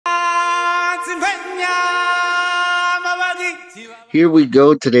Here we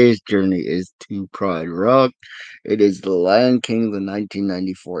go. Today's journey is to Pride Rock. It is The Lion King, the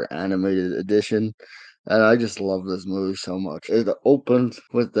 1994 animated edition. And I just love this movie so much. It opens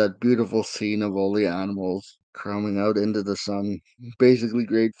with that beautiful scene of all the animals crawling out into the sun, basically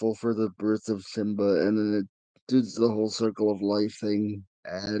grateful for the birth of Simba, and then it does the whole circle of life thing.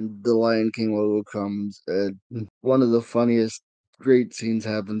 And the Lion King logo comes, and one of the funniest great scenes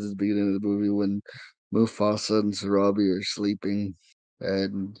happens at the beginning of the movie when Mufasa and Sarabi are sleeping,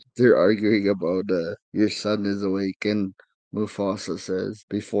 and they're arguing about your son is awake, and Mufasa says,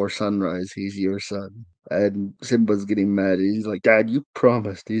 "Before sunrise, he's your son." And Simba's getting mad. He's like, "Dad, you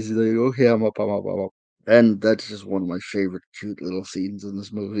promised." He's like, "Okay, I'm up." And that's just one of my favorite cute little scenes in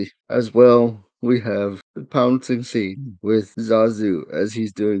this movie. As well, we have the pouncing scene with Zazu as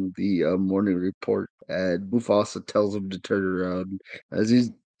he's doing the morning report, and Mufasa tells him to turn around as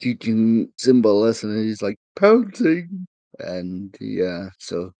he's teaching Simba a lesson, and he's like, "Pouncing." And yeah,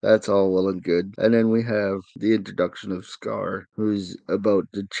 so that's all well and good. And then we have the introduction of Scar, who's about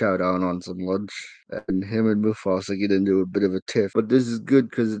to chow down on some lunch, and him and Mufasa get into a bit of a tiff. But this is good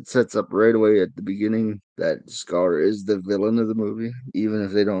because it sets up right away at the beginning that Scar is the villain of the movie, even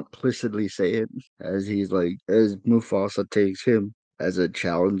if they don't explicitly say it, as Mufasa takes him as a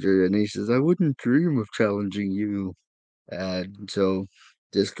challenger, and he says, "I wouldn't dream of challenging you." And so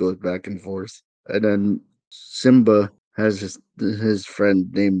this goes back and forth. And then Simba has his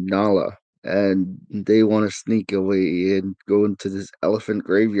friend named Nala, and they want to sneak away and go into this elephant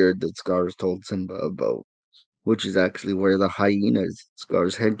graveyard that Scar's told Simba about, which is actually where the hyenas,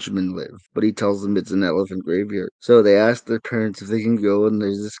 Scar's henchmen, live. But he tells them it's an elephant graveyard. So they ask their parents if they can go, and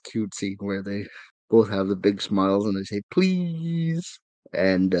there's this cute scene where they both have the big smiles and they say, "Please."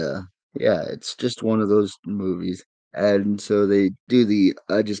 And yeah, it's just one of those movies. And so they do the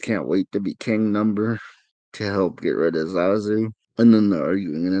 "I just can't wait to be king" number to help get rid of Zazu. And then they're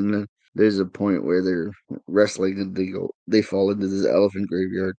arguing, and then there's a point where they're wrestling and they fall into this elephant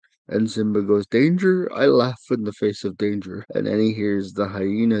graveyard. And Simba goes, "Danger?" I laugh in the face of danger. And then he hears the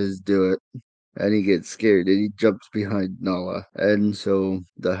hyenas do it, and he gets scared and he jumps behind Nala. And so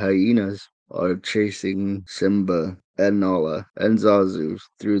the hyenas are chasing Simba and Nala and Zazu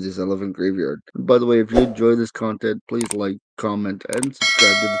through this elephant graveyard. And by the way, if you enjoy this content, please like, comment, and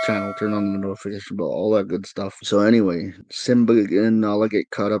subscribe to the channel. Turn on the notification bell, all that good stuff. So anyway, Simba and Nala get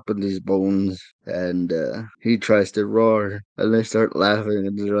caught up in these bones, and he tries to roar, and they start laughing,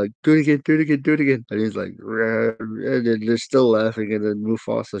 and they're like, "Do it again, do it again, do it again." And he's like, "Rah," and then they're still laughing, and then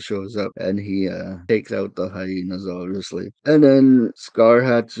Mufasa shows up, and he takes out the hyenas, obviously. And then Scar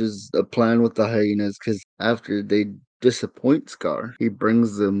hatches a plan with the hyenas, because after they disappoint Scar, he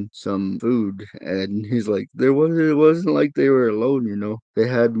brings them some food, and he's like, it wasn't like they were alone, you know. They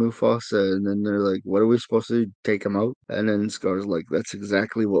had Mufasa, and then they're like, "What are we supposed to do? Take him out?" And then Scar's like, "That's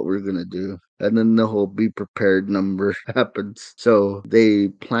exactly what we're gonna do." And then the whole "be prepared" number happens. So they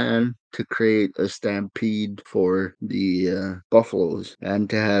plan to create a stampede for the buffaloes, and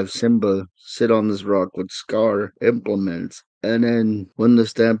to have Simba sit on this rock with Scar implements. And then when the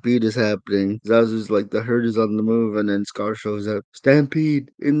stampede is happening, Zazu's like, "The herd is on the move," and then Scar shows up. "Stampede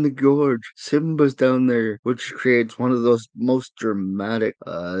in the gorge. Simba's down there," which creates one of those most dramatic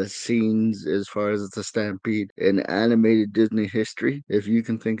scenes as far as the stampede in animated Disney history. If you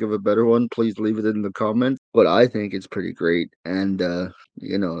can think of a better one, please leave it in the comments. But I think it's pretty great. And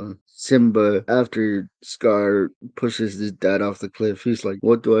Simba, after Scar pushes his dad off the cliff, he's like,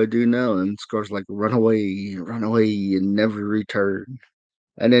 "What do I do now?" And Scar's like, run away, and never return."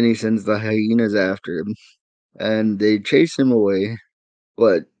 And then he sends the hyenas after him, and they chase him away.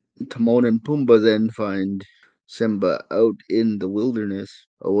 But Timon and Pumbaa then find Simba out in the wilderness,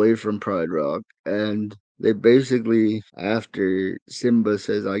 away from Pride Rock, and they basically, after Simba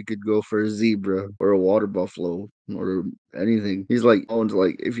says, "I could go for a zebra or a water buffalo or anything," he's like, Timon's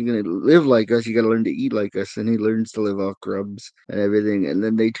like, "If you're gonna live like us, you gotta learn to eat like us." And he learns to live off grubs and everything. And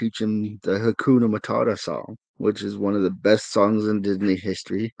then they teach him the Hakuna Matata song, which is one of the best songs in Disney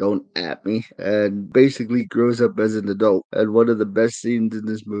history. Don't at me. And basically grows up as an adult. And one of the best scenes in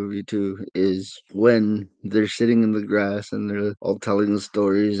this movie too is when they're sitting in the grass and they're all telling the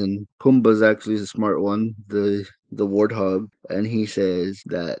stories, and Pumbaa's actually the smart one, the warthog, and he says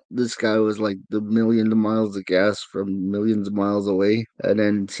that this guy was like the million miles of gas from millions of miles away. And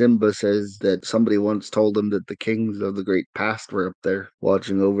then Simba says that somebody once told him that the kings of the great past were up there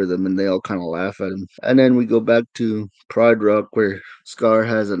watching over them, and they all kind of laugh at him. And then we go back to Pride Rock, where Scar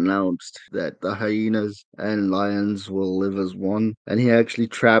has announced that the hyenas and lions will live as one, and he actually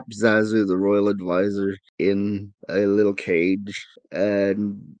trapped Zazu, the royal advisor, in a little cage.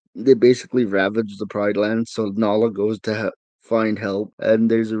 And they basically ravage the Pride Land. So Nala goes to find help, and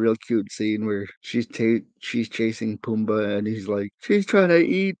there's a real cute scene where she's chasing Pumbaa, and he's like, "She's trying to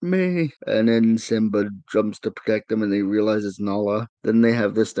eat me," and then Simba jumps to protect him, and they realize it's Nala. Then they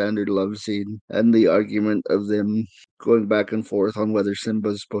have the standard love scene and the argument of them going back and forth on whether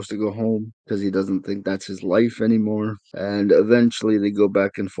Simba's supposed to go home because he doesn't think that's his life anymore. And eventually they go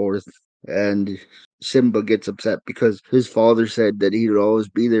back and forth, and Simba gets upset because his father said that he'd always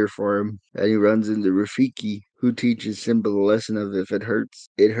be there for him, and he runs into Rafiki, who teaches Simba the lesson of if it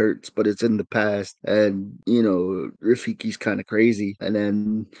hurts, but it's in the past. And, Rafiki's kind of crazy, and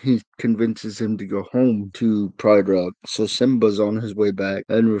then he convinces him to go home to Pride Rock. So Simba's on his way back,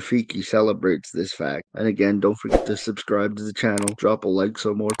 and Rafiki celebrates this fact. And again, don't forget to subscribe to the channel, drop a like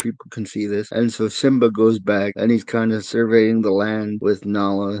so more people can see this. And so Simba goes back, and he's kind of surveying the land with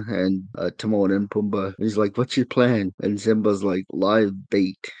Nala and Timon and Pumbaa. He's like, "What's your plan?" And Simba's like, "Live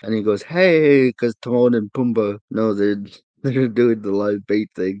bait." And he goes, "Hey," because Timon and Pumbaa know they're doing the live bait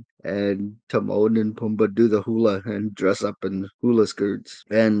thing. And Timon and Pumbaa do the hula and dress up in hula skirts.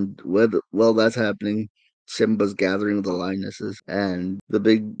 And while that's happening, Simba's gathering the lionesses, and the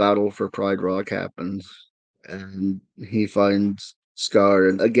big battle for Pride Rock happens. And he finds Scar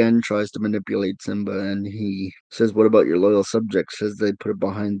and again tries to manipulate Simba, and he says, "What about your loyal subjects?" as they put it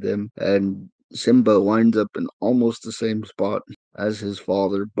behind them. And Simba winds up in almost the same spot as his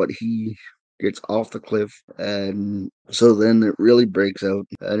father, but he gets off the cliff, and so then it really breaks out,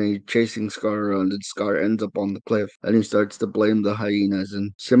 and he's chasing Scar around, and Scar ends up on the cliff, and he starts to blame the hyenas,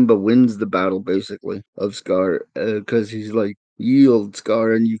 and Simba wins the battle basically of Scar because he's like, "Yield,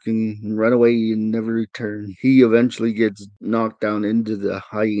 Scar, and you can run away and never return." He eventually gets knocked down into the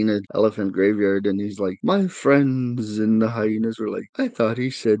hyena elephant graveyard, and he's like, "My friends," and the hyenas were like, "I thought he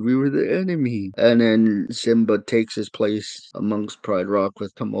said we were the enemy." And then Simba takes his place amongst Pride Rock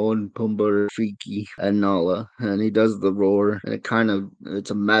with Timon, Pumbaa, Rafiki, and Nala, and he does the roar, and it's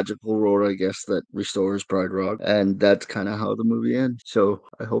a magical roar, I guess, that restores Pride Rock, and that's kind of how the movie ends. So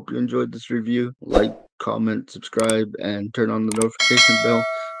I hope you enjoyed this review. Like, comment, subscribe, and turn on the notification bell.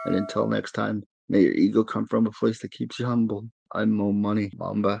 And until next time, may your ego come from a place that keeps you humble. I'm Mo Money.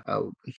 Mamba out.